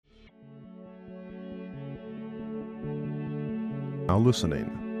Now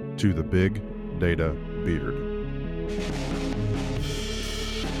listening to the Big Data Beard.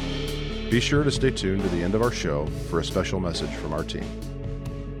 Be sure to stay tuned to the end of our show for a special message from our team.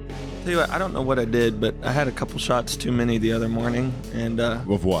 Tell you what, I don't know what I did, but I had a couple shots too many the other morning, and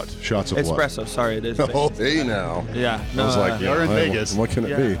Of what? Shots of espresso. what? Sorry, it is. Oh, hey now. Yeah, no, I was like, you're in Vegas. What can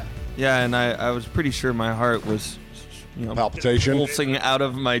it be? Yeah, and I was pretty sure my heart was, Palpitation? pulsing out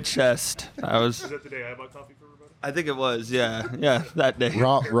of my chest. Is that the day I bought coffee for everybody? I think it was. Yeah, that day.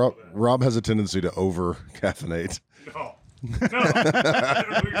 Rob has a tendency to over caffeinate. No. I don't know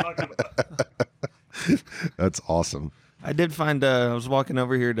what you're talking about. That's awesome. I did find. I was walking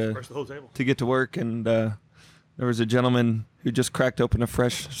over here Press the whole table. to get to work, and there was a gentleman who just cracked open a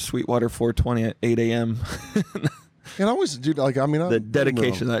fresh Sweetwater 420 at 8 a.m. And I always do The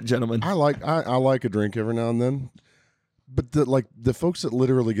dedication of that gentleman. I like a drink every now and then, but the folks that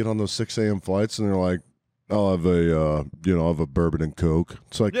literally get on those 6 a.m. flights and they're like, I'll have a bourbon and Coke.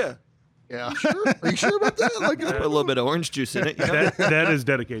 It's like, Yeah. Sure? Are you sure about that? Like, Put a little bit of orange juice in it. You know? That is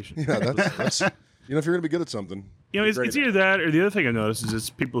dedication. yeah, that's if you're gonna be good at something. It's either that or the other thing I noticed is it's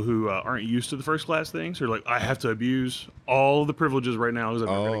people who aren't used to the first class things who are like, I have to abuse all the privileges right now because I'm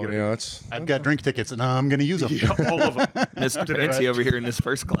not going to get it. I've got drink tickets and now I'm going to use them. Yeah, all of them. Miss Fancy over here in this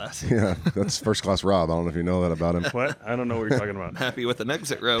first class. Yeah, that's first class Rob. I don't know if you know that about him. What? I don't know what you're talking about. Happy with an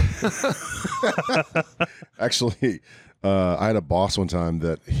exit row. Actually, I had a boss one time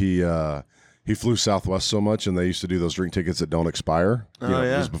that he flew Southwest so much, and they used to do those drink tickets that don't expire.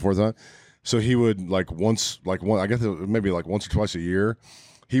 Yeah. Just before that. So he would I guess maybe like once or twice a year,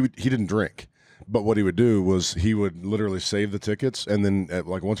 he didn't drink. But what he would do was he would literally save the tickets, and then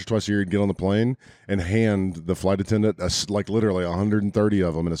like once or twice a year, he'd get on the plane and hand the flight attendant like literally 130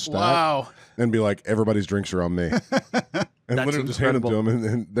 of them in a stack. Wow. And be like, everybody's drinks are on me. And literally just handed them to him,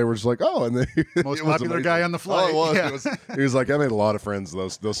 and they were just like, oh, and they Most popular guy on the flight. Oh, it Yeah. was. He was like, I made a lot of friends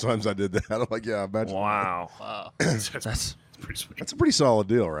those times I did that. I'm like, yeah, imagine. Wow. That's pretty sweet. That's a pretty solid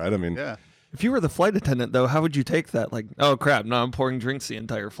deal, right? I mean, Yeah. If you were the flight attendant, though, how would you take that? Like, oh, crap, no, I'm pouring drinks the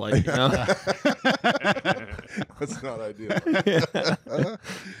entire flight, you know? that's not ideal. All right,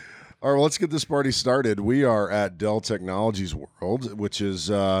 well, let's get this party started. We are at Dell Technologies World, which is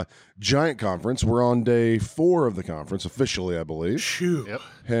a giant conference. We're on day 4 of the conference, officially, I believe. Shoot. Yep.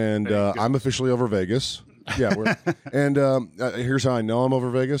 And I'm officially over Vegas. Yeah, and here's how I know I'm over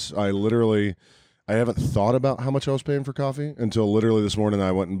Vegas. I haven't thought about how much I was paying for coffee until literally this morning.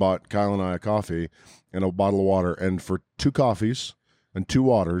 I went and bought Kyle and I a coffee and a bottle of water. And for 2 coffees and 2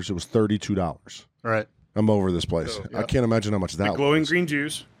 waters, it was $32. Right. I'm over this place. Oh, I can't imagine how much that Glowing was. green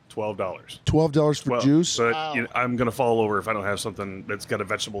juice, $12. $12 for juice? But Wow. I'm going to fall over if I don't have something that's got a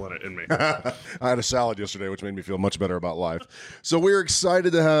vegetable in it in me. I had a salad yesterday, which made me feel much better about life. So we're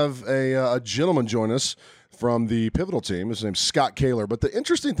excited to have a gentleman join us from the Pivotal team. His name's Scott Kahler. But the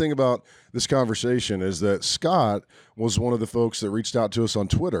interesting thing about this conversation is that Scott was one of the folks that reached out to us on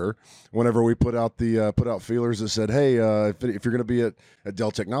Twitter whenever we put out feelers that said, hey, if you're going to be at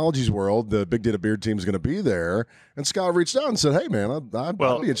Dell Technologies World, the Big Data Beard team is going to be there. And Scott reached out and said, hey, man, I'd be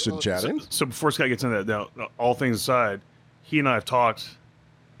interested in chatting. So before Scott gets into that, now, all things aside, he and I have talked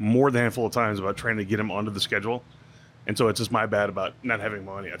more than a handful of times about trying to get him onto the schedule. And so it's just my bad about not having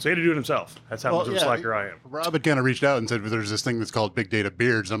money. So he had to do it himself. That's how much of a slacker I am. Rob had kind of reached out and said, there's this thing that's called Big Data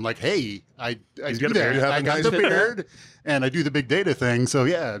Beards. I'm like, hey, I He's do got a that. beard. You have I a got nice the beard. beard, and I do the big data thing. So,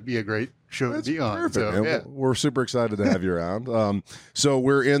 yeah, it'd be a great show to be on. Perfect, So, man. yeah. We're super excited to have you around. So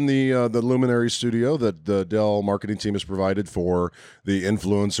we're in the Luminary studio that the Dell marketing team has provided for the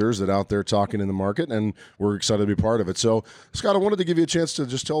influencers that are out there talking in the market, and we're excited to be part of it. So, Scott, I wanted to give you a chance to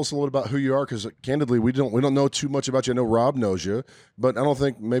just tell us a little bit about who you are, because candidly, we don't know too much about you. I know Rob knows you, but I don't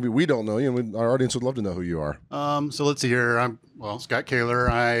think maybe we don't know you, and our audience would love to know who you are. So let's see here. I'm Scott Kahler.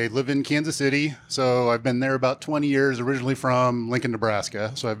 I live in Kansas City, so I've been there about 20 years, originally from Lincoln,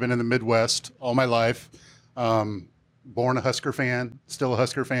 Nebraska. So I've been in the Midwest all my life. Born a Husker fan, still a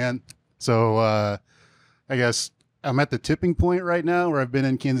Husker fan. So I guess I'm at the tipping point right now where I've been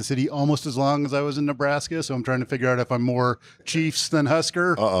in Kansas City almost as long as I was in Nebraska. So I'm trying to figure out if I'm more Chiefs than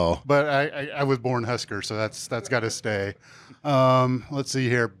Husker. Uh-oh. But I was born Husker, so that's got to stay. Let's see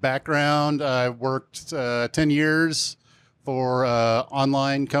here. Background, I worked 10 years for an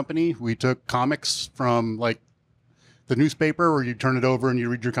online company. We took comics from like the newspaper where you turn it over and you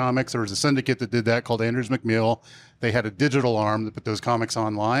read your comics. There was a syndicate that did that called Andrews McMill. They had a digital arm that put those comics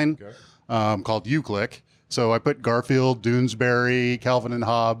online called UClick. So I put Garfield, Doonesbury, Calvin and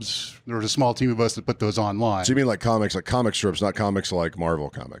Hobbes. There was a small team of us that put those online. So you mean like comic strips, not comics like Marvel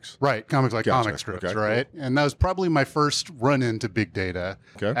comics? Right, comics like Gotcha. comic strips, Okay, right? cool. And that was probably my first run into big data,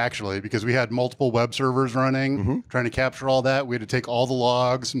 actually, because we had multiple web servers running, trying to capture all that. We had to take all the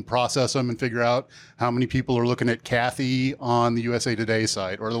logs and process them and figure out how many people are looking at Kathy on the USA Today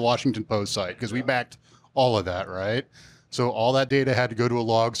site or the Washington Post site, because we backed all of that, right? So all that data had to go to a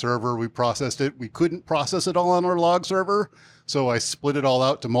log server. We processed it. We couldn't process it all on our log server. So I split it all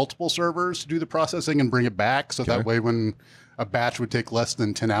out to multiple servers to do the processing and bring it back. So that way when a batch would take less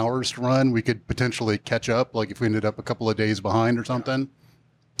than 10 hours to run, we could potentially catch up, like if we ended up a couple of days behind or something.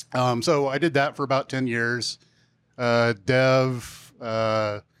 So I did that for about 10 years.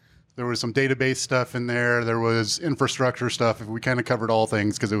 There was some database stuff in there. There was infrastructure stuff. We kind of covered all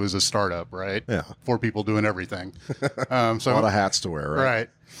things because it was a startup, right? Yeah. 4 people doing everything. So A lot of hats to wear, right? Right.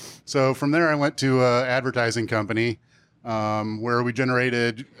 So from there, I went to an advertising company where we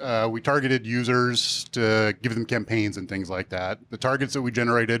targeted users to give them campaigns and things like that. The targets that we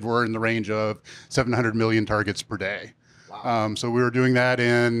generated were in the range of 700 million targets per day. Wow. So we were doing that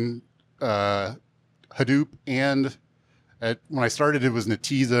in Hadoop and when I started, it was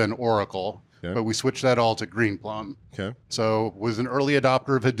Netezza and Oracle, but we switched that all to Greenplum. Okay. So was an early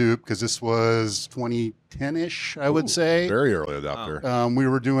adopter of Hadoop because this was 2010-ish, I would say. Very early adopter. We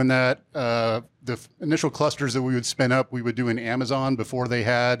were doing that. The initial clusters that we would spin up, we would do in Amazon before they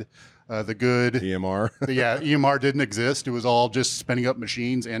had the good EMR. EMR didn't exist. It was all just spinning up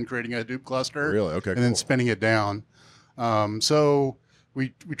machines and creating a Hadoop cluster. Really? Okay. And then spinning it down. So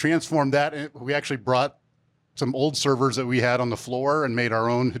we transformed that. We actually brought some old servers that we had on the floor and made our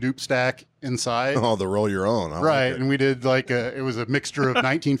own Hadoop stack inside. Oh, the roll your own. Right. And we did it was a mixture of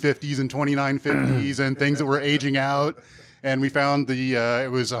 1950s and 2950s and things that were aging out. And we found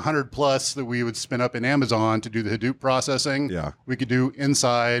it was 100 plus that we would spin up in Amazon to do the Hadoop processing. Yeah. We could do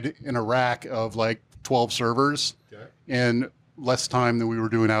inside in a rack of like 12 servers in less time than we were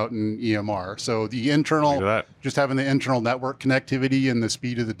doing out in EMR. So the internal, just having the internal network connectivity and the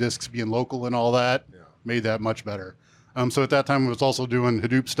speed of the disks being local and all that, made that much better. So at that time, I was also doing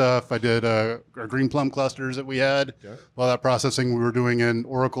Hadoop stuff. I did our Greenplum clusters that we had. A lot of that processing we were doing in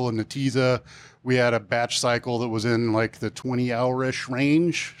Oracle and Netezza. We had a batch cycle that was in like the 20-hour-ish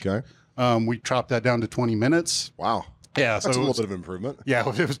range. Okay. We chopped that down to 20 minutes. Wow. Yeah, That's a little bit of improvement. Yeah,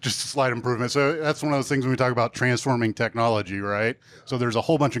 it was just a slight improvement. So that's one of those things when we talk about transforming technology, right? So there's a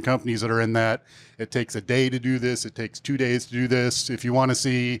whole bunch of companies that are in that. It takes a day to do this. It takes 2 days to do this. If you want to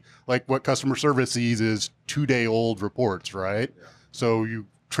see, like what customer service sees is 2-day-old reports, right? Yeah. So you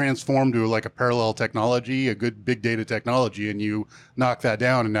transform to like a parallel technology, a good big data technology, and you knock that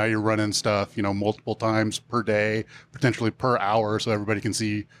down, and now you're running stuff, multiple times per day, potentially per hour, so everybody can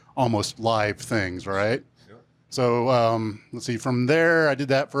see almost live things, right? So let's see, from there, I did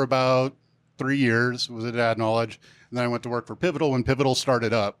that for about 3 years, was at Ad Knowledge. And then I went to work for Pivotal when Pivotal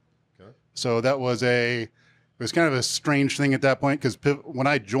started up. Okay. So that was it was kind of a strange thing at that point because when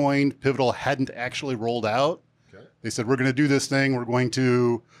I joined, Pivotal hadn't actually rolled out. Okay. They said, we're going to do this thing. We're going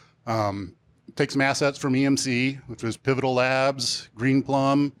to take some assets from EMC, which was Pivotal Labs,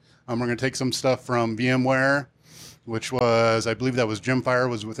 Greenplum. We're going to take some stuff from VMware, which was, I believe that was Gemfire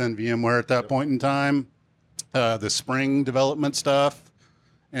was within VMware at that point in time. The Spring development stuff.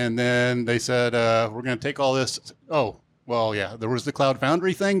 And then they said, we're going to take all this. Oh, well, yeah, there was the Cloud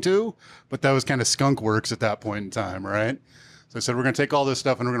Foundry thing too, but that was kind of skunk works at that point in time, right? So I said, we're going to take all this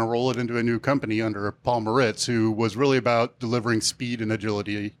stuff and we're going to roll it into a new company under Paul Moritz, who was really about delivering speed and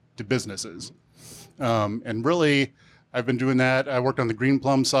agility to businesses. And really, I've been doing that. I worked on the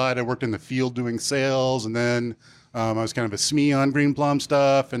Greenplum side. I worked in the field doing sales. And then I was kind of a SME on Greenplum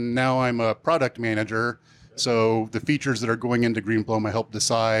stuff. And now I'm a product manager. So the features that are going into Greenplum, I help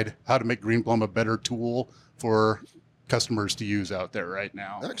decide how to make Greenplum a better tool for customers to use out there right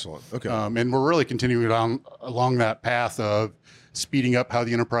now. Excellent. Okay. And we're really continuing along that path of speeding up how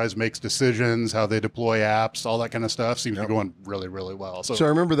the enterprise makes decisions, how they deploy apps, all that kind of stuff seems to be going really, really well. So I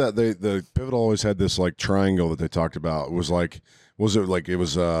remember that the Pivotal always had this like triangle that they talked about. It was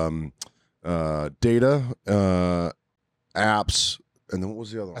data, apps, and then what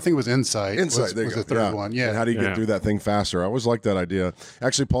was the other one? I think it was Insight. Insight was the third one. Yeah. And how do you get through that thing faster? I always liked that idea.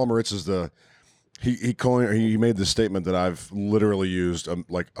 Actually, Paul Moritz is he made this statement that I've literally used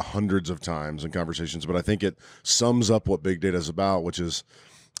like hundreds of times in conversations, but I think it sums up what big data is about, which is,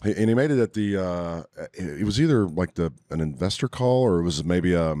 and he made it at it was either like an investor call or it was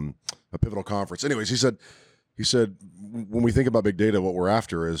maybe a Pivotal conference. Anyways, he said when we think about big data, what we're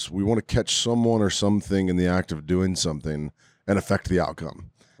after is we want to catch someone or something in the act of doing something and affect the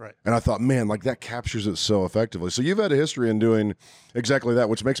outcome. Right. And I thought, man, like that captures it so effectively. So you've had a history in doing exactly that,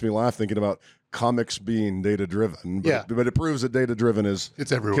 which makes me laugh thinking about comics being data driven. But it proves that data driven it's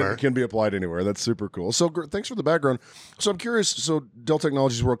everywhere. Can be applied anywhere. That's super cool. So thanks for the background. So I'm curious. So Dell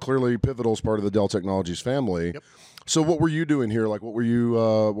Technologies were clearly pivotal as part of the Dell Technologies family. Yep. So what were you doing here? Like what were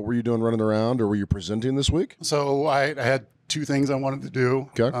you doing running around, or were you presenting this week? So I had two things I wanted to do.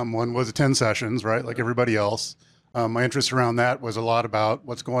 Okay. One was attend sessions, right, like everybody else. My interest around that was a lot about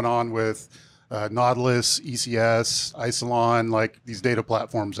what's going on with Nautilus, ECS, Isilon, like these data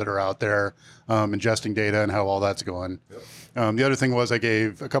platforms that are out there, ingesting data and how all that's going. Yep. The other thing was I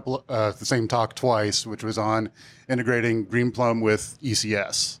gave a couple the same talk twice, which was on integrating Greenplum with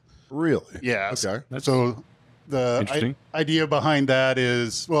ECS. Really? Yeah. Okay. So the idea behind that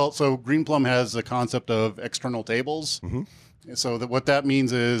is, so Greenplum has the concept of external tables. Mm-hmm. So what that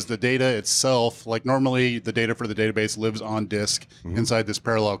means is the data itself, like normally the data for the database lives on disk inside this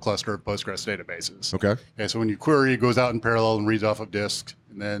parallel cluster of Postgres databases. Okay. So when you query, it goes out in parallel and reads off of disk,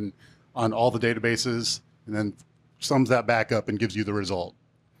 and then on all the databases, and then sums that back up and gives you the result.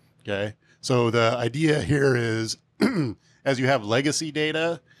 Okay. So the idea here is as you have legacy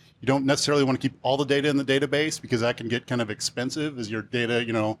data, you don't necessarily want to keep all the data in the database because that can get kind of expensive as your data,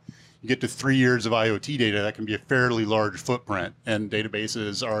 you get to 3 years of IoT data, that can be a fairly large footprint, and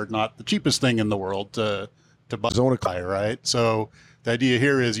databases are not the cheapest thing in the world to buy, right? So the idea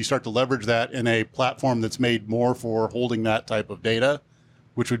here is you start to leverage that in a platform that's made more for holding that type of data,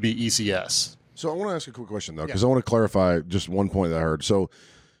 which would be ECS. So I want to ask a quick question though, because I want to clarify just one point that I heard. So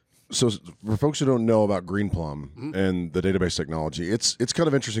for folks who don't know about Greenplum and the database technology, it's kind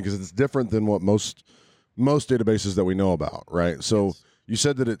of interesting because it's different than what most databases that we know about, right? So. Yes. You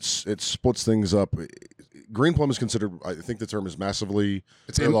said that it splits things up. Greenplum is considered, I think the term is massively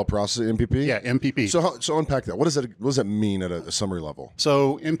parallel processing, MPP. Yeah, MPP. So unpack that. What does that mean at a summary level?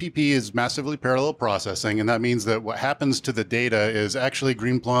 So MPP is massively parallel processing, and that means that what happens to the data is actually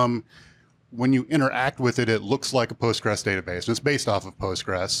Greenplum, when you interact with it, it looks like a Postgres database. And it's based off of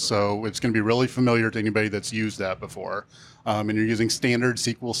Postgres, so it's going to be really familiar to anybody that's used that before. And you're using standard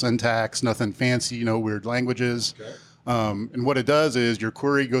SQL syntax, nothing fancy, weird languages. Okay. And what it does is your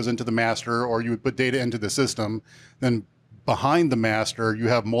query goes into the master, or you would put data into the system. Then behind the master, you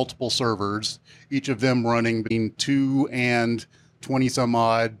have multiple servers, each of them running between 2 and 20 some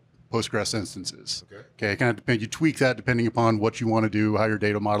odd Postgres instances. Okay. Kind of depend. You tweak that depending upon what you want to do, how your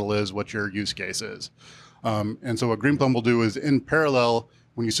data model is, what your use case is. And so what Greenplum will do is in parallel,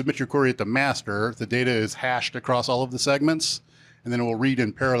 when you submit your query at the master, the data is hashed across all of the segments, and then it will read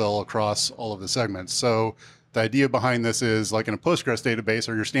in parallel across all of the segments. So the idea behind this is like in a Postgres database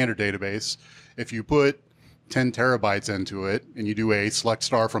or your standard database, if you put 10 terabytes into it and you do a select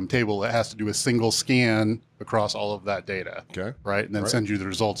star from table, it has to do a single scan across all of that data. Okay. Right. And then send you the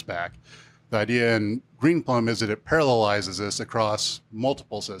results back. The idea in Greenplum is that it parallelizes this across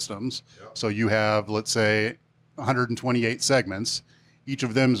multiple systems. Yep. So you have, let's say, 128 segments. Each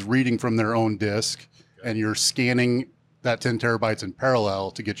of them is reading from their own disk, and you're scanning that 10 terabytes in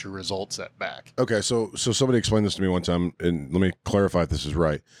parallel to get your result set back. Okay, so somebody explained this to me one time, and let me clarify if this is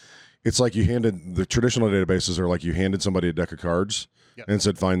right. It's like the traditional databases are like you handed somebody a deck of cards and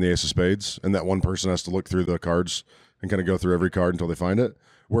said, find the ace of spades, and that one person has to look through the cards and kind of go through every card until they find it.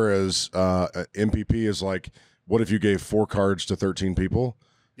 Whereas MPP is like, what if you gave 4 cards to 13 people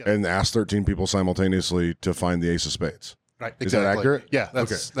and asked 13 people simultaneously to find the ace of spades? Right. Is that accurate? Yeah.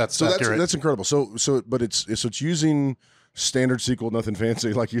 That's accurate. That's incredible. So it's using standard SQL, nothing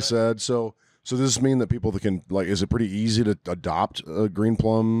fancy, like you said. So does this mean that people that can, like, is it pretty easy to adopt a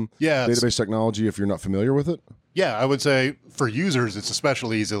Greenplum database technology if you're not familiar with it? Yeah, I would say for users, it's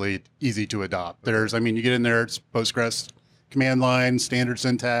especially easy to adopt. You get in there, it's Postgres command line, standard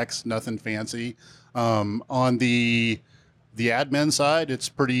syntax, nothing fancy. On the admin side, it's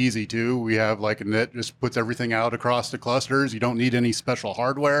pretty easy too. We have like a net just puts everything out across the clusters. You don't need any special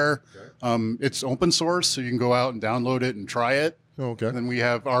hardware. Okay. It's open source, so you can go out and download it and try it. Okay. And then we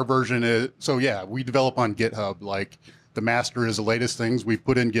have our version. We develop on GitHub. Like the master is the latest things. We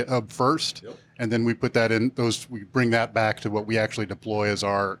put in GitHub first, and then we put that in we bring that back to what we actually deploy as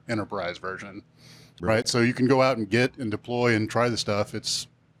our enterprise version. Right. So you can go out and get and deploy and try the stuff. It's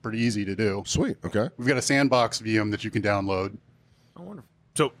pretty easy to do. Sweet. Okay. We've got a sandbox VM that you can download. Oh, wonderful.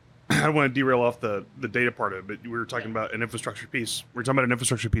 So I don't want to derail off the data part of it, but we were talking about an infrastructure piece. We were talking about an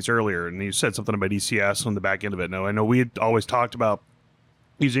infrastructure piece earlier, and you said something about ECS on the back end of it. Now, I know we had always talked about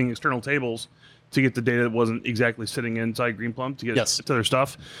using external tables to get the data that wasn't exactly sitting inside Greenplum to get Yes. to their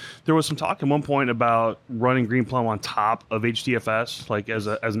stuff. There was some talk at one point about running Greenplum on top of HDFS, like as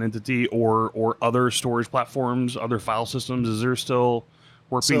an entity, or other storage platforms, other file systems. Is there still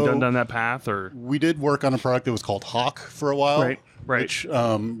work being done down that path? Or we did work on a product that was called Hawk for a while. Right. Which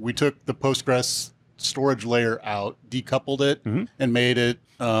we took the Postgres storage layer out, decoupled it, and made it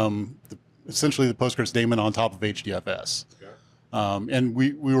essentially the Postgres daemon on top of HDFS. And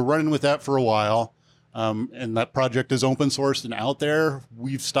we were running with that for a while, and that project is open sourced and out there.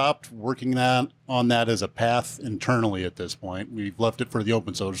 We've stopped working on that as a path internally at this point. We've left it for the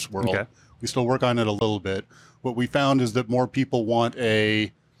open source world. Okay. We still work on it a little bit. What we found is that more people want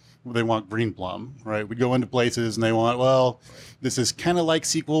Greenplum, right? We go into places and they want, well, this is kind of like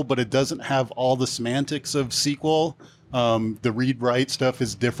SQL, but it doesn't have all the semantics of SQL. The read-write stuff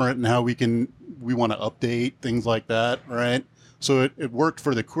is different, and how we want to update things like that, right? So it worked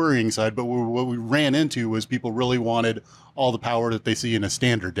for the querying side, but what we ran into was people really wanted all the power that they see in a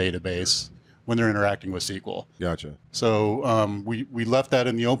standard database when they're interacting with SQL. Gotcha. So we left that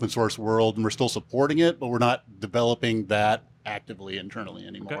in the open source world, and we're still supporting it, but we're not developing that actively internally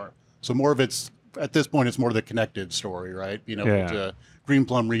anymore. Okay. So more of at this point, it's more the connected story, right? Being able to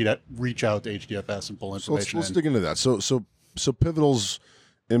Greenplum reach out to HDFS and pull information. So let's dig into that. So Pivotal's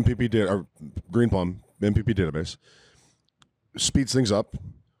MPP data, or Greenplum MPP database speeds things up.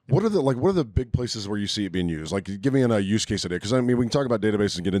 What are the big places where you see it being used? Like, give me a use case idea, because I mean we can talk about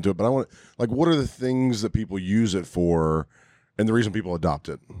databases and get into it, but I want what are the things that people use it for, and the reason people adopt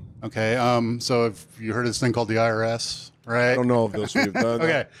it? Okay, so if you heard of this thing called the IRS, right? I don't know if those.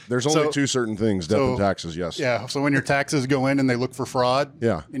 Okay, there's only two certain things: death and taxes. Yes. Yeah. So when your taxes go in and they look for fraud,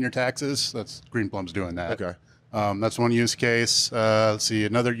 in your taxes, that's Greenplum's doing that. Okay. That's one use case. Let's see.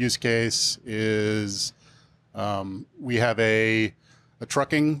 Another use case is we have a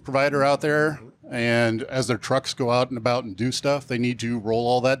trucking provider out there, and as their trucks go out and about and do stuff, they need to roll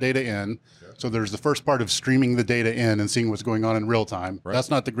all that data in. Okay. So there's the first part of streaming the data in and seeing what's going on in real time. Right.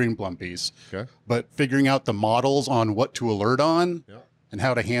 That's not the Greenplum piece. Okay. But figuring out the models on what to alert on and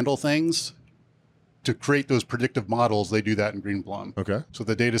how to handle things to create those predictive models, they do that in Greenplum. Okay. So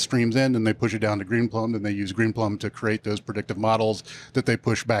the data streams in and they push it down to Greenplum, and they use Greenplum to create those predictive models that they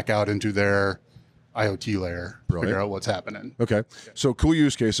push back out into their IoT layer to figure out what's happening. Okay. So cool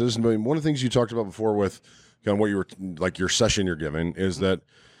use cases. And one of the things you talked about before with kind of what you were, like your session you're giving, is that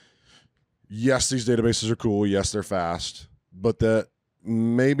yes, these databases are cool. Yes, they're fast, but that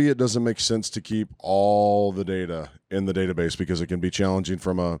maybe it doesn't make sense to keep all the data in the database because it can be challenging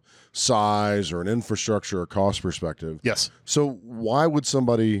from a size or an infrastructure or cost perspective. Yes. So why would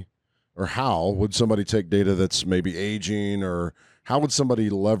somebody, or how would somebody take data that's maybe aging, or how would somebody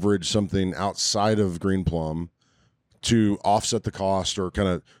leverage something outside of Greenplum to offset the cost, or kind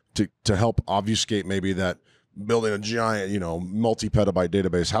of to help obfuscate maybe that building a giant, multi-petabyte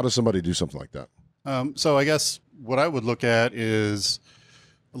database? How does somebody do something like that? So I guess what I would look at is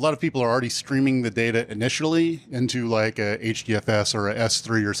a lot of people are already streaming the data initially into like a HDFS or a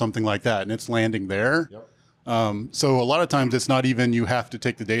S3 or something like that, and it's landing there. Yep. So a lot of times it's not even you have to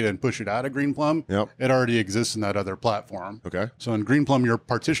take the data and push it out of Greenplum. Yep. It already exists in that other platform. Okay. So in Greenplum, you're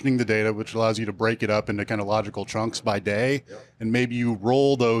partitioning the data, which allows you to break it up into kind of logical chunks by day. Yep. And maybe you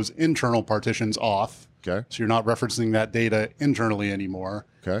roll those internal partitions off. Okay. So you're not referencing that data internally anymore.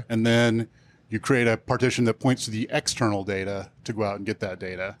 Okay. And then you create a partition that points to the external data to go out and get that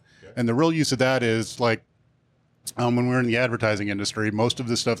data. Okay. And the real use of that is like, when we were in the advertising industry, most of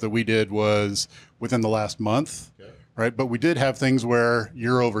the stuff that we did was within the last month, right? But we did have things where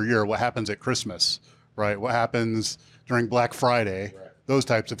year over year, what happens at Christmas, right? What happens during Black Friday, those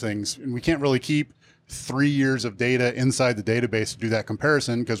types of things. And we can't really keep 3 years of data inside the database to do that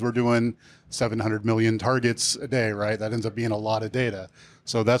comparison, because we're doing 700 million targets a day, right? That ends up being a lot of data.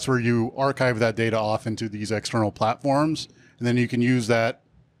 So that's where you archive that data off into these external platforms, and then you can use that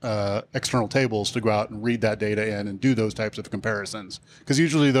external tables to go out and read that data in and do those types of comparisons. Because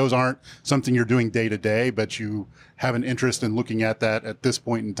usually those aren't something you're doing day to day, but you have an interest in looking at that at this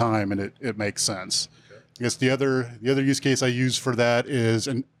point in time, and it makes sense. Okay. I guess the other use case I use for that is,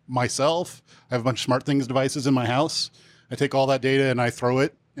 and myself, I have a bunch of SmartThings devices in my house. I take all that data and I throw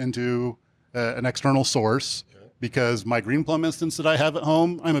it into an external source, because my Greenplum instance that I have at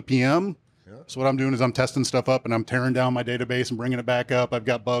home, I'm a PM. So what I'm doing is I'm testing stuff up and I'm tearing down my database and bringing it back up. I've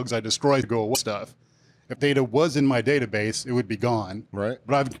got bugs I destroy to go away stuff. If data was in my database, it would be gone. Right.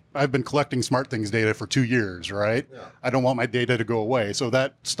 But I've been collecting SmartThings data for 2 years, right? Yeah. I don't want my data to go away. So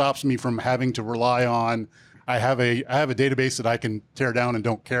that stops me from having to rely on, I have a database that I can tear down and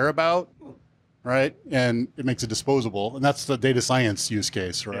don't care about. right? And it makes it disposable. And that's the data science use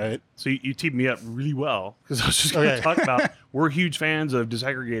case, right? Yeah. So you teed me up really well, because I was just going to talk about, we're huge fans of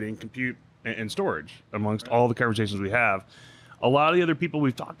disaggregating compute and storage amongst all the conversations we have. A lot of the other people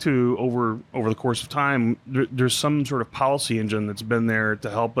we've talked to over the course of time, there's some sort of policy engine that's been there to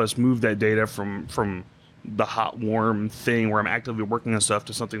help us move that data from the hot, warm thing where I'm actively working on stuff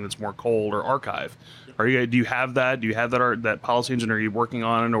to something that's more cold or archive. Do you have that? Do you have that policy engine? Are you working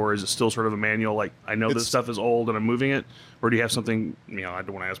on it, or is it still sort of a manual? Like, I know this stuff is old and I'm moving it, or do you have something? I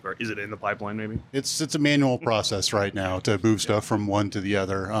don't want to ask, but is it in the pipeline? Maybe it's a manual process right now to move stuff from one to the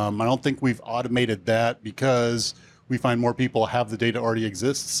other. I don't think we've automated that because we find more people have the data already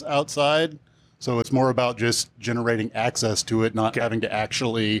exists outside. So it's more about just generating access to it, not having to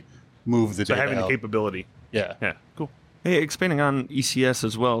actually move the data. So having the capability. Yeah. Yeah. Cool. Hey, expanding on ECS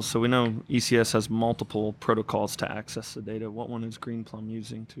as well. So we know ECS has multiple protocols to access the data. What one is Greenplum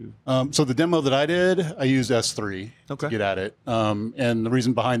using to? So the demo that I did, I used S3 to get at it. And the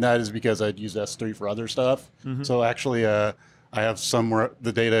reason behind that is because I'd used S3 for other stuff. Mm-hmm. So actually, I have somewhere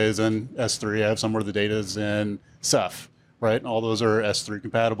the data is in S3. I have somewhere the data is in Ceph, right? And all those are S3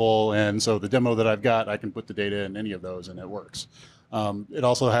 compatible. And so the demo that I've got, I can put the data in any of those and it works. It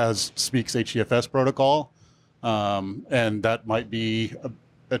also speaks HDFS protocol. And that might be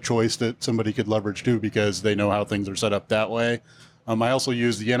a choice that somebody could leverage too, because they know how things are set up that way. I also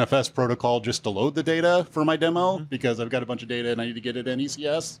use the NFS protocol just to load the data for my demo because I've got a bunch of data and I need to get it in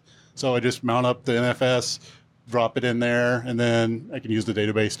ECS. So I just mount up the NFS, drop it in there, and then I can use the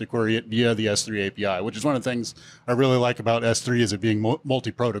database to query it via the S3 API, which is one of the things I really like about S3 is it being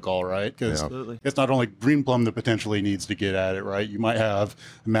multi-protocol, right? Because it's not only Greenplum that potentially needs to get at it, right? You might have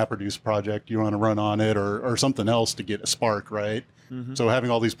a MapReduce project you want to run on it or something else to get a Spark, right? Mm-hmm. So having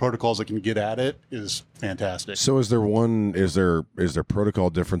all these protocols that can get at it is fantastic. So is there protocol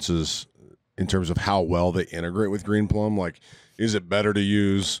differences in terms of how well they integrate with Greenplum? Like, is it better to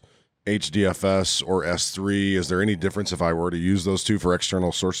use HDFS or S3? Is there any difference if I were to use those two for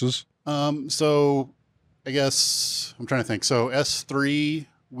external sources? So I guess I'm trying to think. So S3,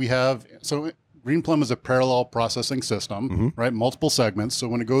 Greenplum is a parallel processing system, right? Multiple segments. So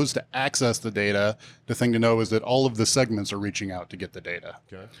when it goes to access the data, the thing to know is that all of the segments are reaching out to get the data.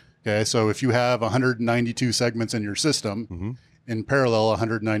 Okay. So if you have 192 segments in your system, in parallel,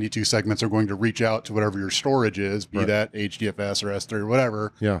 192 segments are going to reach out to whatever your storage is, be that HDFS or S3 or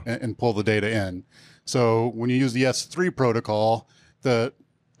whatever, and pull the data in. So when you use the S3 protocol, the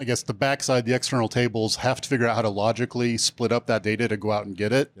backside, the external tables have to figure out how to logically split up that data to go out and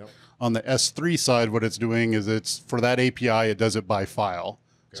get it. On the S3 side, what it's doing is it's for that API, it does it by file.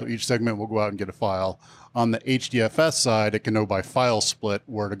 So each segment will go out and get a file. On the HDFS side, it can know by file split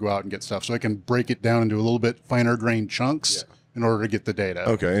where to go out and get stuff. So it can break it down into a little bit finer grained chunks in order to get the data.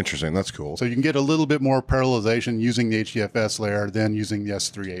 Okay, interesting. That's cool. So you can get a little bit more parallelization using the HDFS layer than using the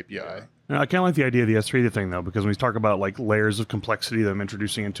S3 API. Now, I kind of like the idea of the S3 thing, though, because when we talk about like layers of complexity that I'm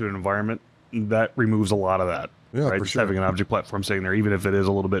introducing into an environment, that removes a lot of that. Yeah, Just having an object platform sitting there, even if it is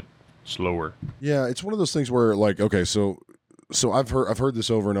a little bit slower. Yeah, it's one of those things where, like, okay, so I've heard this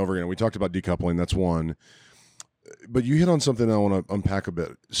over and over again. We talked about decoupling. That's one. But you hit on something I want to unpack a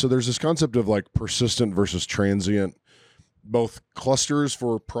bit. So there's this concept of like persistent versus transient, both clusters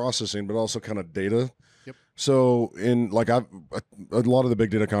for processing, but also kind of data. So in like a lot of the big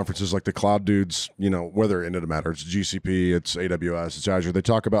data conferences, like the cloud dudes, whether it matters, it's GCP, it's AWS, it's Azure. They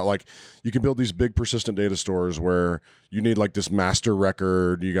talk about like you can build these big persistent data stores where you need like this master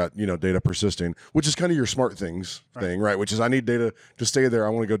record. You got data persisting, which is kind of your smart things thing, right? Which is I need data to stay there. I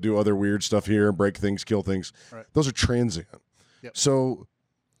want to go do other weird stuff here, break things, kill things. Right. Those are transient. So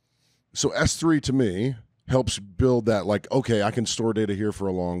S3 to me helps build that, like, okay, I can store data here for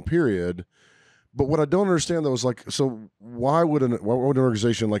a long period. But what I don't understand, though, is like, so why would an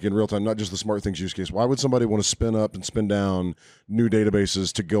organization, like in real time, not just the smart things use case, why would somebody want to spin up and spin down new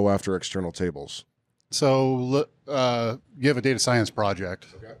databases to go after external tables? So you have a data science project,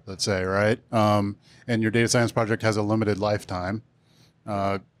 let's say, right? And your data science project has a limited lifetime.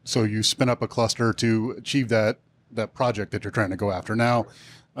 So you spin up a cluster to achieve that project that you're trying to go after. Now,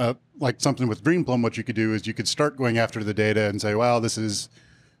 like something with Greenplum, what you could do is you could start going after the data and say, wow, this is,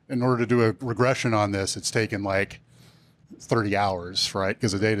 in order to do a regression on this, it's taken like 30 hours, right?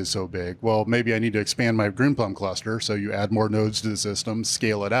 Because the data is so big. Well, maybe I need to expand my Greenplum cluster. So you add more nodes to the system,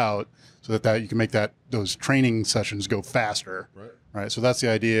 scale it out so that you can make those training sessions go faster, right? So that's the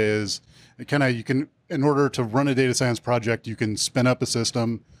idea is you can, in order to run a data science project, you can spin up a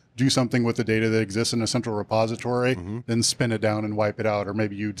system, do something with the data that exists in a central repository, then spin it down and wipe it out. Or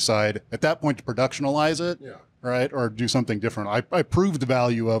maybe you decide at that point to productionalize it, right? Or do something different. I proved the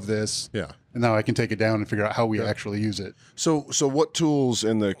value of this. Yeah. And now I can take it down and figure out how we actually use it. So what tools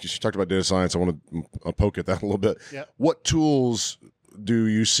you talked about data science. I want to poke at that a little bit. Yeah. What tools do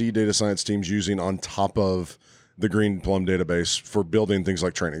you see data science teams using on top of the Greenplum database for building things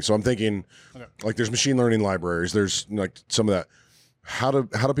like training? So I'm thinking like there's machine learning libraries, there's like some of that. How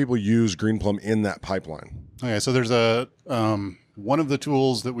do people use Greenplum in that pipeline? Okay, so there's a one of the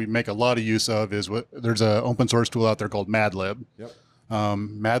tools that we make a lot of use of is there's an open source tool out there called MadLib. Yep.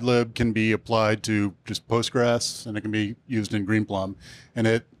 MadLib can be applied to just Postgres, and it can be used in Greenplum, and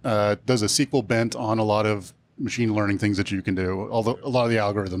it does a SQL bent on a lot of machine learning things that you can do, a lot of the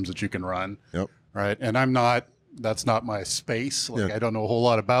algorithms that you can run. Yep. Right, and that's not my space. Like Yeah. I don't know a whole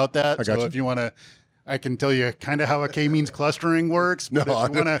lot about that. I got you. If you want to, I can tell you kind of how a k-means clustering works. No, But if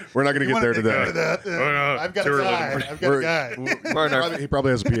you wanna, we're not going to get there dig into today. that, no, I've got too a early. guy. I've got a guy. We're in our, He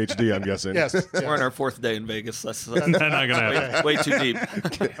probably has a PhD, I'm guessing. Yes. we're in our 4th day in Vegas. That's Not gonna happen. way too deep.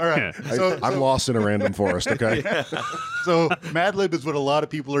 All right. I'm lost in a random forest. Okay. So MadLib is what a lot of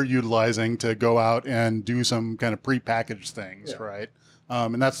people are utilizing to go out and do some kind of prepackaged things, right?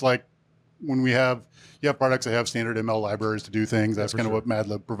 And that's like when you have products that have standard ML libraries to do things. That's kind of what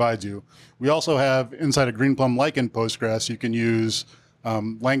MadLib provides you. We also have inside of Greenplum, like in Postgres, you can use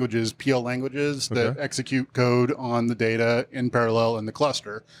languages, PL languages that execute code on the data in parallel in the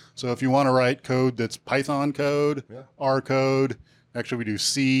cluster. So if you want to write code that's Python code, R code, actually we do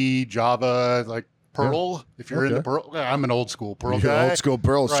C, Java, like Perl. If you're into Perl, I'm an old school Perl guy. Old school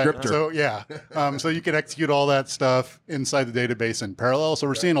Perl Right. scripter. So so you can execute all that stuff inside the database in parallel. So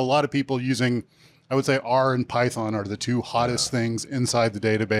we're seeing a lot of people using, I would say R and Python are the two hottest things inside the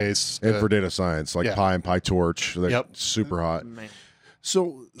database. And for data science, like Py and PyTorch, they're super hot. Man.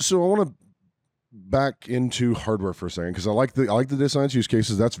 So I want to back into hardware for a second because I like the data science use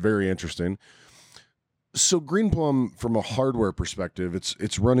cases. That's very interesting. So Greenplum, from a hardware perspective,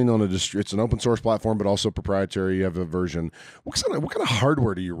 it's running on it's an open source platform, but also proprietary. You have a version. What kind of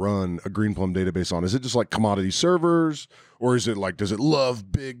hardware do you run a Greenplum database on? Is it just like commodity servers, or is it like, does it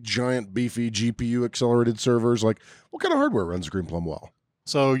love big, giant, beefy GPU accelerated servers? Like, what kind of hardware runs Greenplum well?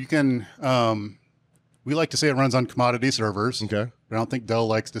 So you can, we like to say it runs on commodity servers. Okay. But I don't think Dell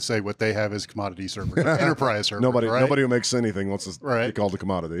likes to say what they have as commodity servers, enterprise servers. Nobody right? who makes anything wants to be called a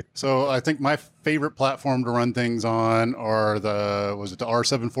commodity. So I think my favorite platform to run things on are the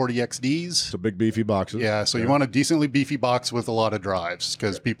R740XDs. So big beefy boxes. Yeah. So you want a decently beefy box with a lot of drives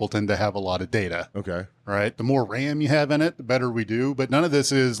because people tend to have a lot of data. Okay. Right. The more RAM you have in it, the better we do. But none of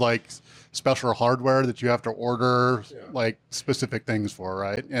this is like special hardware that you have to order like specific things for.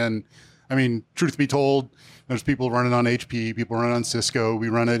 Right. And I mean, truth be told, there's people running on HP, people run on Cisco. We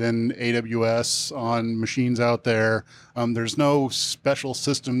run it in AWS on machines out there. There's no special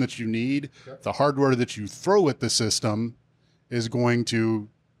system that you need. The hardware that you throw at the system is going to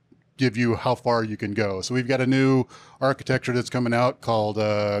give you how far you can go. So we've got a new architecture that's coming out called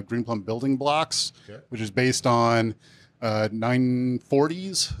Greenplum Building Blocks, which is based on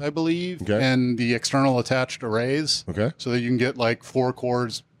 940s, I believe, and the external attached arrays. Okay. So that you can get like 4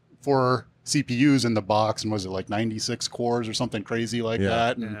 CPUs in the box, and was it like 96 cores or something crazy like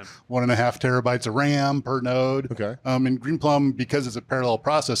that, and 1.5 terabytes of RAM per node. Okay. And Greenplum, because it's a parallel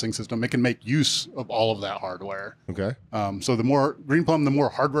processing system, it can make use of all of that hardware. Okay. So the more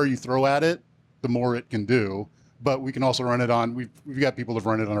hardware you throw at it, the more it can do. But we can also run it on. We've got people that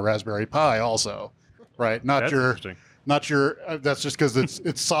run it on a Raspberry Pi also, right? That's just because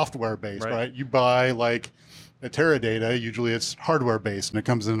it's software based, right? You buy like a Teradata, usually it's hardware based and it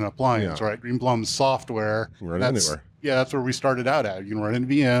comes in an appliance, right? Greenplum's software. You can run it anywhere. Yeah, that's where we started out at. You can run it in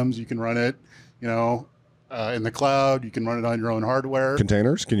VMs, you can run it, in the cloud, you can run it on your own hardware.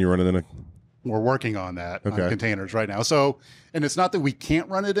 Containers? Can you run it in a... We're working on that on containers right now. So, and it's not that we can't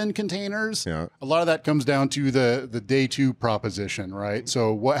run it in containers. Yeah. A lot of that comes down to the day 2 proposition, right?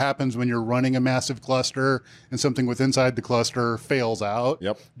 So what happens when you're running a massive cluster and something with inside the cluster fails out?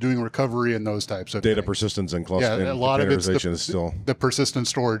 Yep. Doing recovery and those types of data things. persistence and cluster. Yeah, a lot of it's is still the persistent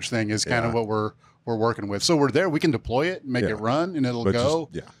storage thing is kind of what we're working with. So we're there. We can deploy it, make it run, and it'll go.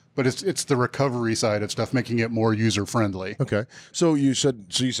 But it's the recovery side of stuff, making it more user friendly. Okay. So you said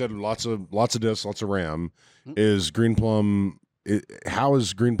lots of disks, lots of RAM. Is Greenplum? How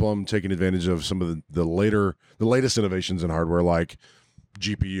is Greenplum taking advantage of some of the latest innovations in hardware like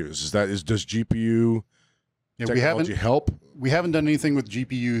GPUs? Does GPU technology help? We haven't done anything with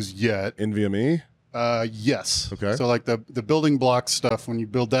GPUs yet. NVMe? Yes. Okay. So like the building block stuff, when you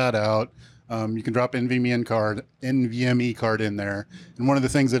build that out, You can drop NVMe card in there. And one of the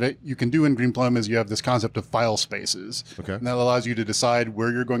things that you can do in Greenplum is you have this concept of file spaces. Okay. And that allows you to decide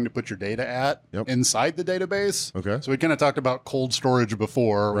where you're going to put your data at inside the database. Okay. So we kind of talked about cold storage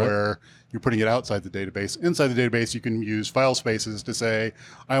before, where you're putting it outside the database. Inside the database, you can use file spaces to say,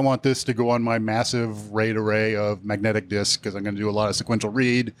 I want this to go on my massive RAID array of magnetic disks because I'm going to do a lot of sequential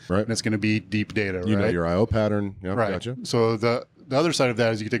read, and it's going to be deep data, You know your I/O pattern. Yep, right. Gotcha. So the other side of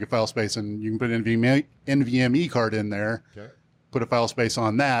that is you can take a file space and you can put an NVMe card in there, put a file space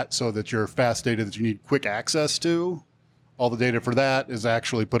on that so that your fast data that you need quick access to, all the data for that is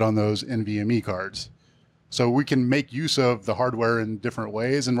actually put on those NVMe cards. So we can make use of the hardware in different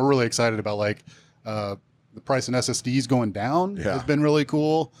ways, and we're really excited about the price in SSDs going down has been really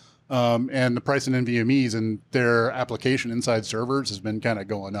cool. And the price in NVMEs and their application inside servers has been kind of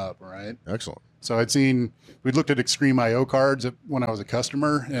going up, right? Excellent. So we'd looked at Extreme IO cards when I was a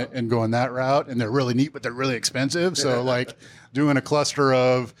customer and going that route, and they're really neat, but they're really expensive. So like doing a cluster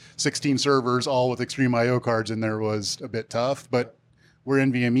of 16 servers, all with Extreme IO cards in there was a bit tough, but where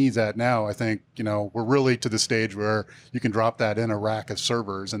NVMe's at now, I think, we're really to the stage where you can drop that in a rack of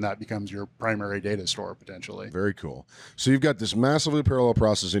servers and that becomes your primary data store potentially. Very cool. So you've got this massively parallel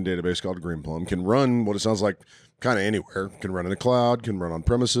processing database called Greenplum. Can run what it sounds like kind of anywhere. Can run in the cloud, can run on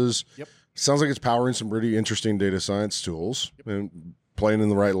premises. Yep. Sounds like it's powering some really interesting data science tools and playing in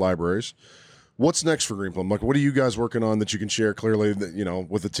the right libraries. What's next for Greenplum? Like, what are you guys working on that you can share clearly that,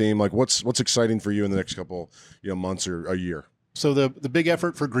 with the team? Like, what's exciting for you in the next couple months or a year? So the big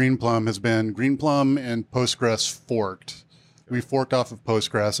effort for Greenplum has been Greenplum and Postgres forked. We forked off of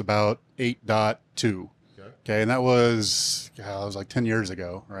Postgres about 8.2. Okay, and that was like 10 years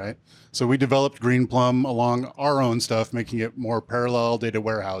ago, right? So we developed Greenplum along our own stuff, making it more parallel data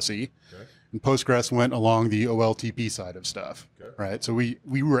warehousey. Okay. And Postgres went along the OLTP side of stuff, right? So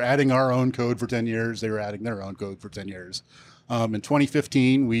we were adding our own code for 10 years. They were adding their own code for 10 years. In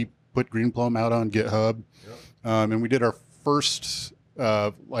 2015, we put Greenplum out on GitHub, and we did our first,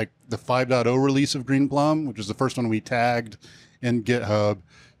 the 5.0 release of Greenplum, which was the first one we tagged in GitHub.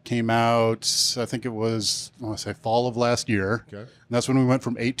 Came out, I think it was, fall of last year. Okay. And that's when we went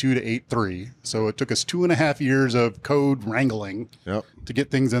from 8.2 to 8.3. So it took us 2.5 years of code wrangling to get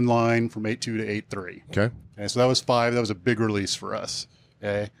things in line from 8.2 to 8.3. Okay. So that was 5. That was a big release for us.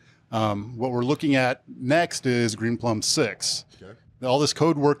 Okay. What we're looking at next is Greenplum 6. Okay. All this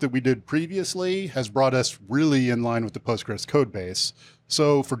code work that we did previously has brought us really in line with the Postgres code base.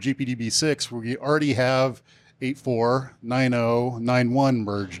 So for GPDB 6, we already have 8.4, 9.0, 9.1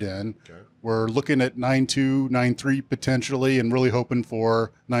 merged in. Okay. We're looking at 9.2, 9.3 potentially, and really hoping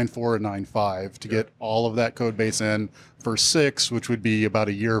for 9.4 and 9.5 to get all of that code base in for 6, which would be about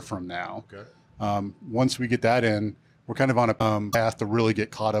a year from now. Okay. Once we get that in, we're kind of on a path to really get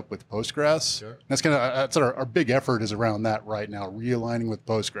caught up with Postgres. Okay. That's our big effort is around that right now, realigning with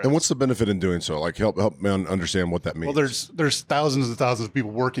Postgres. And what's the benefit in doing so? Like help me understand what that means. Well, there's thousands and thousands of people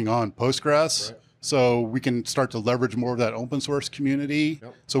working on Postgres. Right. So we can start to leverage more of that open source community.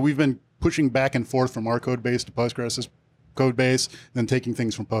 Yep. So we've been pushing back and forth from our code base to Postgres' code base, then taking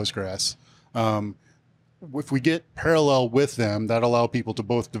things from Postgres. If we get parallel with them, that allow people to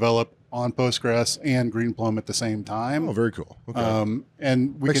both develop on Postgres and Greenplum at the same time. Oh, very cool. Okay.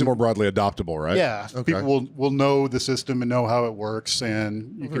 And we makes it more broadly adoptable, right? Yeah. Okay. People will know the system and know how it works,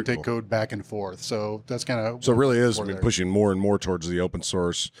 and you can take cool. code back and forth. So that's kind of so it really is pushing more and more towards the open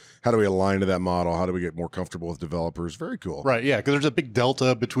source. How do we align to that model? How do we get more comfortable with developers? Very cool. Right. Yeah. Because there's a big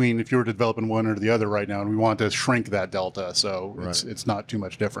delta between if you were to develop in one or the other right now, and we want to shrink that delta. So it's not too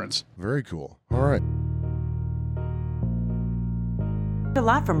much difference. Very cool. All right. A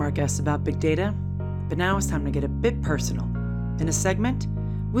lot from our guests about big data, but now it's time to get a bit personal in a segment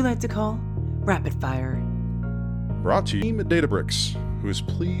we like to call Rapid Fire. Brought to you by Databricks, who is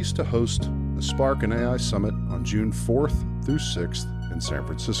pleased to host the Spark and AI Summit on June 4th through 6th in San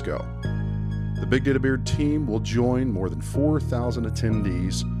Francisco. The Big Data Beard team will join more than 4,000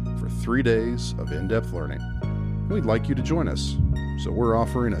 attendees for 3 days of in-depth learning. We'd like you to join us, so we're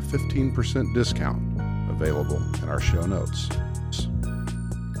offering a 15% discount available in our show notes.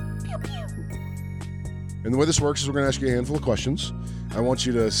 And the way this works is we're going to ask you a handful of questions. I want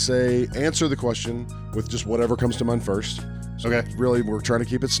you to answer the question with just whatever comes to mind first. So really, we're trying to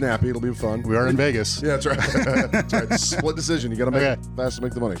keep it snappy. It'll be fun. We are in Vegas. Yeah, that's right. That's right. Split decision. You got to make it fast to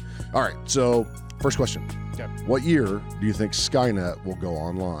make the money. All right. So first question. Okay. What year do you think Skynet will go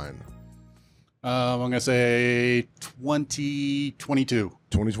online? I'm going to say 2022.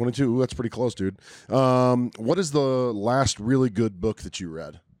 2022. Ooh, that's pretty close, dude. What is the last really good book that you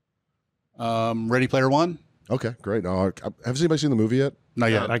read? Ready Player One. Okay, great. Has anybody seen the movie yet?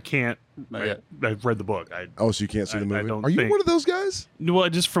 Not yet. I can't. Not yet. I've read the book. Oh, so you can't see the I movie? don't Are you think- one of those guys? Well,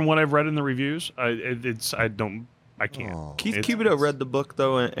 just from what I've read in the reviews, I can't. Oh. Keith It's- Cubido read the book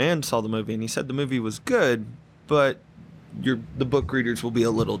though and saw the movie, and he said the movie was good, but the book readers will be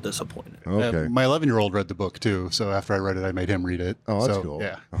a little disappointed. Okay. My 11-year-old read the book too, so after I read it, I made him read it. Oh, that's So, cool.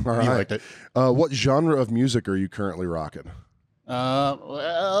 Yeah, All he right. liked it. What genre of music are you currently rocking?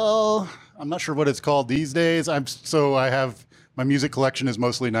 Well, I'm not sure what it's called these days. I have my music collection is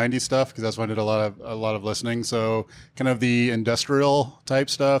mostly 90s stuff because that's when I did a lot of listening. So kind of the industrial type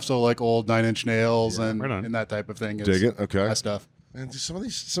stuff. So like old Nine Inch Nails right on. and that type of thing. Dig it? Okay. That stuff. Man, some of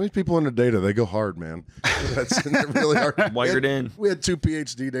these people in the data, they go hard, man. That's they're really hard. Wired in. We had 2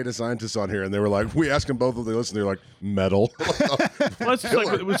 PhD data scientists on here, and they were like, we asked them both if they listen. They're like, metal. Well, it's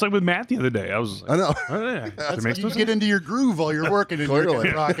like with Matt the other day. I was like, I know. oh, yeah. That's It when makes you no get sense. into your groove while you're working and you're Clearly. kind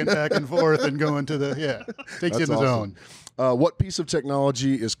of rocking back and forth and going to the takes you in the awesome. zone. What piece of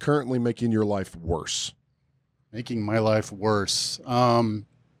technology is currently making your life worse? Making my life worse.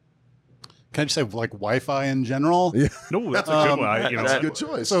 Can I just say like Wi-Fi in general? Yeah. No, that's a good one. That's a good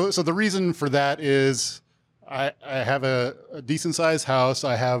choice. So the reason for that is I have a decent sized house.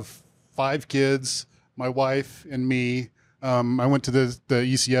 I have 5 kids, my wife and me. I went to the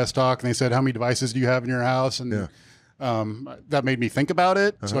ECS talk and they said, how many devices do you have in your house? And that made me think about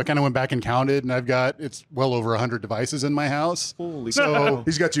it. So I kind of went back and counted, and it's well over 100 devices in my house. Holy So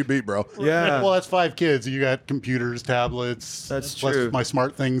He's got you beat, bro. Yeah. well, that's 5 kids. You got computers, tablets. That's plus true. My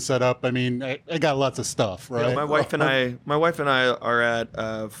smart things set up. I mean, I got lots of stuff, right? My wife and I are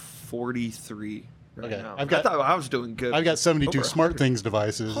at 43 right Okay. now. I've got- I thought I was doing good. I've got 72 Over smart 100. things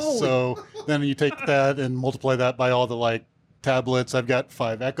devices. Holy- So then you take that and multiply that by all the like tablets. I've got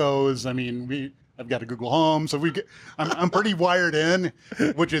 5 Echoes. I mean, I've got a Google Home. So I'm pretty wired in,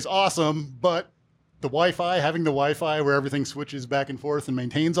 which is awesome. But having the Wi-Fi where everything switches back and forth and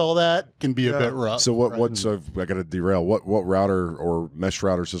maintains all that can be a bit rough. So what? right? So I got to derail. What router or mesh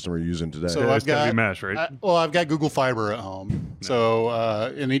router system are you using today? So Yeah, I've it's gotta got be mesh, right? I've got Google Fiber at home. So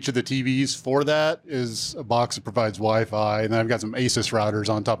in each of the TVs for that is a box that provides Wi-Fi, and then I've got some Asus routers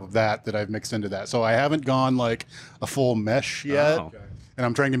on top of that I've mixed into that. So I haven't gone like a full mesh yet, Oh. and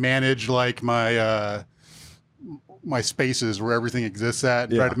I'm trying to manage like my spaces where everything exists at,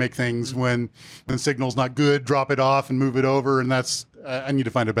 and try to make things when the signal's not good, drop it off and move it over, and that's I need to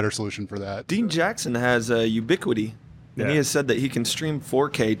find a better solution for that. Dean Jackson has Ubiquity. And he Yeah. has said that he can stream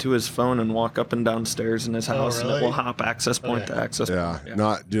 4K to his phone and walk up and down stairs in his house, and it really? will hop access point to access yeah, point.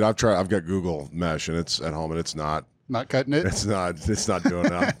 not dude. I've got Google Mesh, and it's at home, and it's not. Not cutting it. It's not doing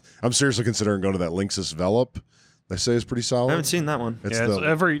it. I'm seriously considering going to that Linksys Velop. They say is pretty solid. I haven't seen that one. It's Yeah,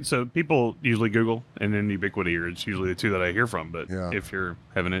 the, so people usually Google and then Ubiquity, or it's usually the 2 that I hear from. But Yeah. if you're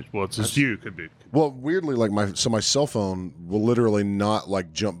having it, well, it's just you could be. well, weirdly, like my cell phone will literally not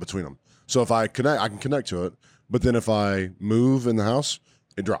like jump between them. So if I connect, I can connect to it, but then if I move in the house,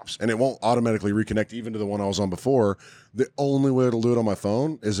 it drops, and it won't automatically reconnect even to the one I was on before. The only way it'll do it on my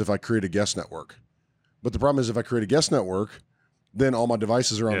phone is if I create a guest network. But the problem is if I create a guest network, then all my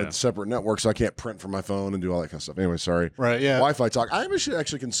devices are on Yeah. a separate network, so I can't print from my phone and do all that kind of stuff. Anyway, sorry. Right, yeah. Wi-Fi talk. I'm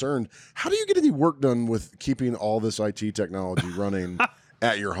actually concerned. How do you get any work done with keeping all this IT technology running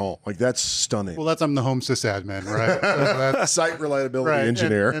at your home? Like, that's stunning. Well, I'm the home sysadmin, right? So that's Site reliability right.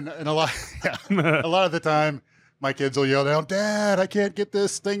 engineer. And a lot of the time, my kids will yell down, "Dad, I can't get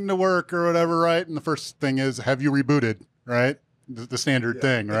this thing to work," or whatever, right? And the first thing is, "Have you rebooted?" Right? The standard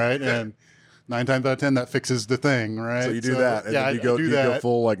thing, right? And 9 times out of 10, that fixes the thing, right? So you do that, and then you go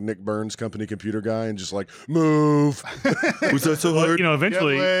full like Nick Burns company computer guy, and just like move. Was that so Well, hard? you know, Get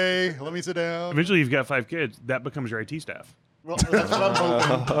eventually, away, let me sit down. eventually you've got 5 kids. That becomes your IT staff. Well, that's what I'm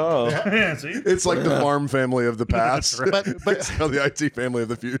hoping. Oh, Yeah, see? It's like the farm family of the past. But It's now the IT family of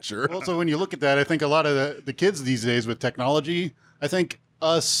the future. well, so when you look at that, I think a lot of the kids these days with technology, I think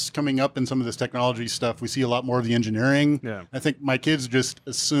us coming up in some of this technology stuff, we see a lot more of the engineering. Yeah. I think my kids just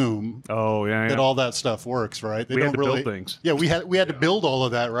assume Oh, yeah. that yeah. all that stuff works, right? They We had don't to build really things. Yeah, we had to build all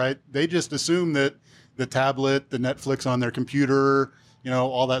of that, right? They just assume that the tablet, the Netflix on their computer,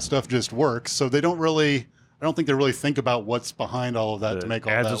 all that stuff just works. So they don't really. I don't think they really think about what's behind all of that to make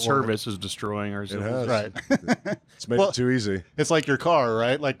all As that a work. service is destroying our It civil. has. Right. It's made Well- it too easy. It's like your car,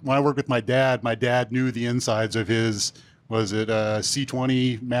 right? Like when I worked with my dad knew the insides of his, was it a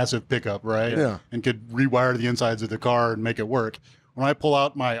C20 massive pickup, right? Yeah. And could rewire the insides of the car and make it work. When I pull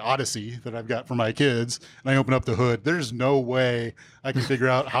out my Odyssey that I've got for my kids and I open up the hood, there's no way I can figure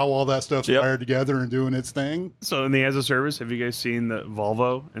out how all that stuff's Yep. wired together and doing its thing. So in the as a service, have you guys seen that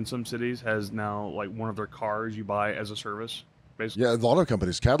Volvo in some cities has now like one of their cars you buy as a service? basically. Yeah, a lot of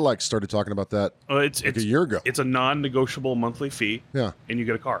companies. Cadillac started talking about that It's a year ago. It's a non-negotiable monthly fee. Yeah. And you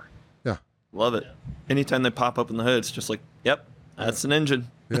get a car. Yeah. Love it. Anytime they pop up in the hood, it's just like, yep, that's an engine.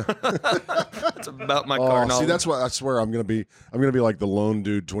 Yeah. That's about my car knowledge. See, that's why I swear I'm gonna be like the lone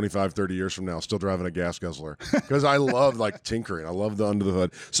dude 25, 30 years from now, still driving a gas guzzler because I love like tinkering. I love the under the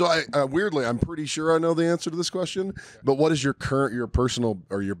hood. So I weirdly, I'm pretty sure I know the answer to this question. But what is your personal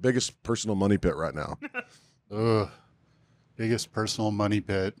or your biggest personal money pit right now? Biggest personal money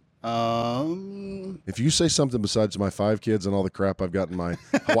pit. If you say something besides my 5 kids and all the crap I've got in my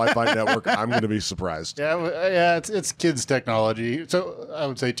Wi-Fi network, I'm going to be surprised. Yeah, it's kids technology. So I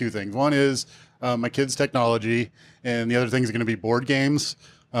would say 2 things. One is my kids technology, and the other thing is going to be board games.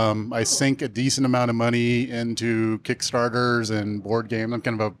 I sink a decent amount of money into Kickstarters and board games. I'm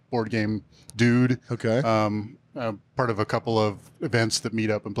kind of a board game dude. Okay. Part of a couple of events that meet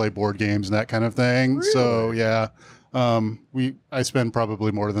up and play board games and that kind of thing. Really? So yeah. I spend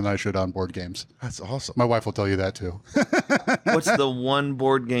probably more than I should on board games. That's awesome. My wife will tell you that too. What's the one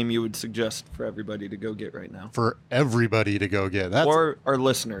board game you would suggest for everybody to go get right now? For everybody to go get. Or our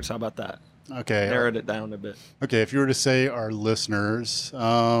listeners, how about that? Okay. Narrowed it down a bit. Okay, if you were to say our listeners,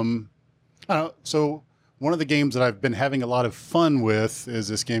 so one of the games that I've been having a lot of fun with is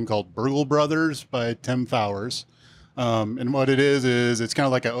this game called Burgle Brothers by Tim Fowers. And what it is it's kind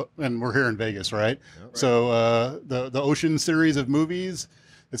of like and we're here in Vegas, right? Yeah, right. So the Ocean series of movies,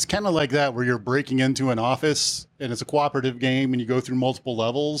 it's kind of like that where you're breaking into an office and it's a cooperative game and you go through multiple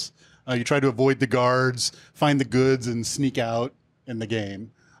levels. You try to avoid the guards, find the goods, and sneak out in the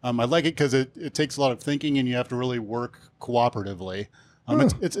game. I like it because it takes a lot of thinking and you have to really work cooperatively.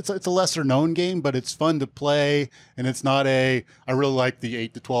 It's a lesser known game, but it's fun to play, and it's not I really like the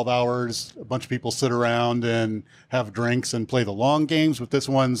 8 to 12 hours. A bunch of people sit around and have drinks and play the long games, but this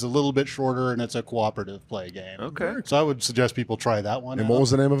one's a little bit shorter and it's a cooperative play game. Okay. So I would suggest people try that one. And what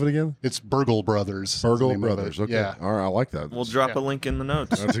was the name of it again? It's Burgle Brothers. Burgle Brothers. Okay. Yeah. All right. I like that. We'll drop a link in the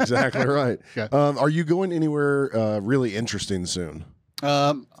notes. That's exactly right. Okay. Are you going anywhere really interesting soon?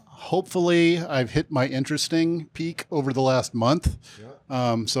 Hopefully, I've hit my interesting peak over the last month. Yeah.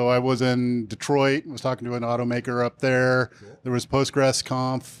 So I was in Detroit, was talking to an automaker up there. Cool. There was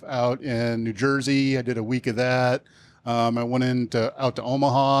PostgreSConf out in New Jersey. I did a week of that. I went out to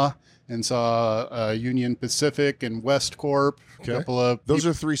Omaha and saw Union Pacific and West Corp. Okay. A couple of Those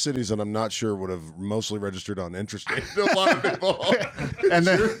are 3 cities that I'm not sure would have mostly registered on interesting to a lot of people. And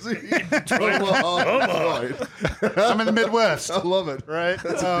then Omaha, Detroit. I'm in the Midwest. I love it. Right?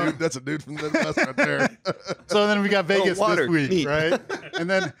 That's a dude from the Midwest right there. So then we got Vegas water. this week, Neat. right? And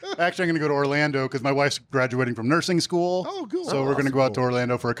then actually I'm going to go to Orlando because my wife's graduating from nursing school. Oh, cool. So we're going to go out to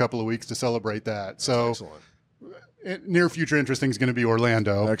Orlando for a couple of weeks to celebrate that. So Excellent. near future interesting is going to be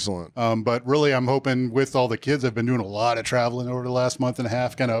Orlando. Excellent. But really I'm hoping with all the kids, I've been doing a lot of traveling over the last month and a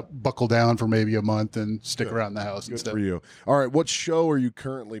half, kind of buckle down for maybe a month and stick around the house. Good for you. All right. What show are you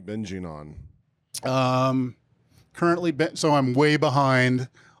currently binging on? So I'm way behind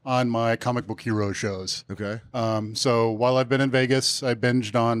on my comic book hero shows. Okay. So while I've been in Vegas, I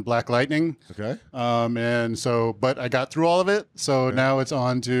binged on Black Lightning. Okay. But I got through all of it. So now it's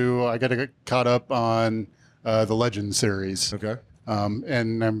on to, I got to get caught up on the Legends series. Okay.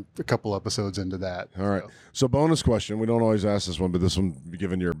 And I'm a couple episodes into that. All right. So bonus question. We don't always ask this one, but this one,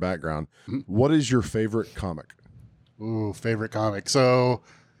 given your background, what is your favorite comic? Ooh, favorite comic. So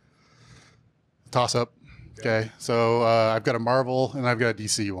toss up. Okay. So I've got a Marvel and I've got a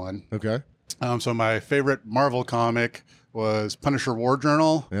DC one. Okay. So my favorite Marvel comic was Punisher War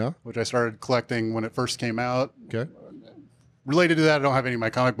Journal, which I started collecting when it first came out. Okay. Related to that, I don't have any of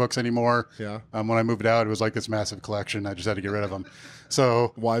my comic books anymore. Yeah. When I moved out, it was like this massive collection. I just had to get rid of them.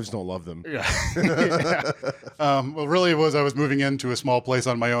 So wives don't love them. Yeah. Yeah. Well, really, it was I was moving into a small place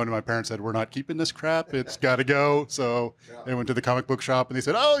on my own, and my parents said, "We're not keeping this crap. It's got to go." So they went to the comic book shop, and they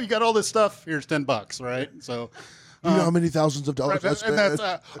said, "Oh, you got all this stuff. Here's $10, right?" So you know how many thousands of dollars I spent? And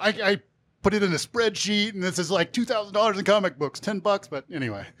that's I put it in a spreadsheet, and this is like $2,000 in comic books, $10. But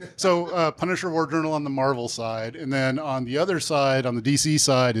anyway, so Punisher War Journal on the Marvel side, and then on the other side, on the DC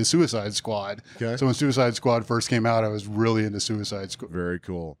side, is Suicide Squad. Okay. So when Suicide Squad first came out, I was really into Suicide Squad. Very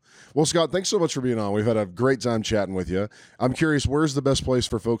cool. Well, Scott, thanks so much for being on. We've had a great time chatting with you. I'm curious, where's the best place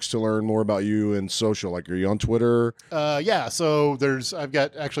for folks to learn more about you and social? Like, are you on Twitter? Yeah. So I've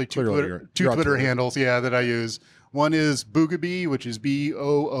got actually two Clearly Twitter handles, that I use. One is Boogabee, which is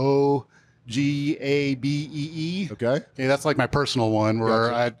BOOGABEE, GABEE. Okay. Okay, that's like my personal one where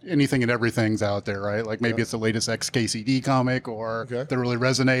Gotcha. anything and everything's out there, right? Like maybe it's the latest XKCD comic or that really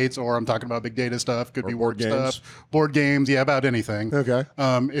resonates, or I'm talking about big data stuff, could be board work games. stuff, board games, about anything. Okay.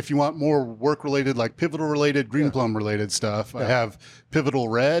 If you want more work related, like Pivotal related, Greenplum related stuff, I have Pivotal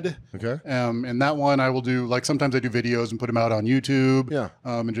Red. Okay. And that one I will do, like sometimes I do videos and put them out on YouTube. Yeah.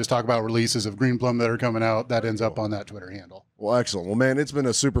 And just talk about releases of Greenplum that are coming out. That ends up on that Twitter handle. Well, excellent. Well, man, it's been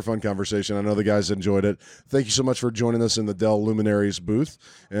a super fun conversation. I know the guys enjoyed it. Thank you so much for joining us in the Dell Luminaries booth.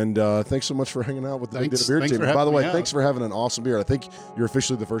 And thanks so much for hanging out with the Big Data Beer team. And by the way, thanks for having an awesome beer. I think you're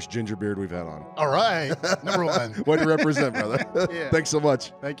officially the first ginger beard we've had on. All right. Number one. Way to represent, brother. Thanks so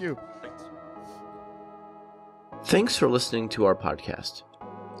much. Thank you. Thanks for listening to our podcast.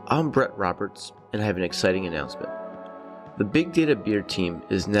 I'm Brett Roberts, and I have an exciting announcement. The Big Data Beer team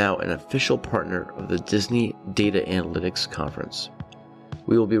is now an official partner of the Disney Data Analytics Conference.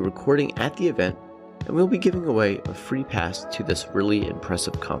 We will be recording at the event, and we'll be giving away a free pass to this really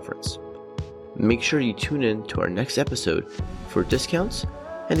impressive conference. Make sure you tune in to our next episode for discounts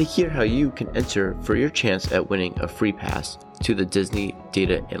and to hear how you can enter for your chance at winning a free pass to the Disney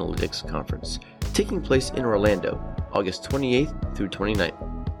Data Analytics Conference, taking place in Orlando, August 28th through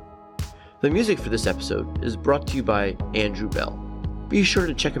 29th. The music for this episode is brought to you by Andrew Bell. Be sure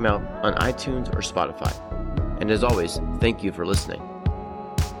to check him out on iTunes or Spotify. And as always, thank you for listening.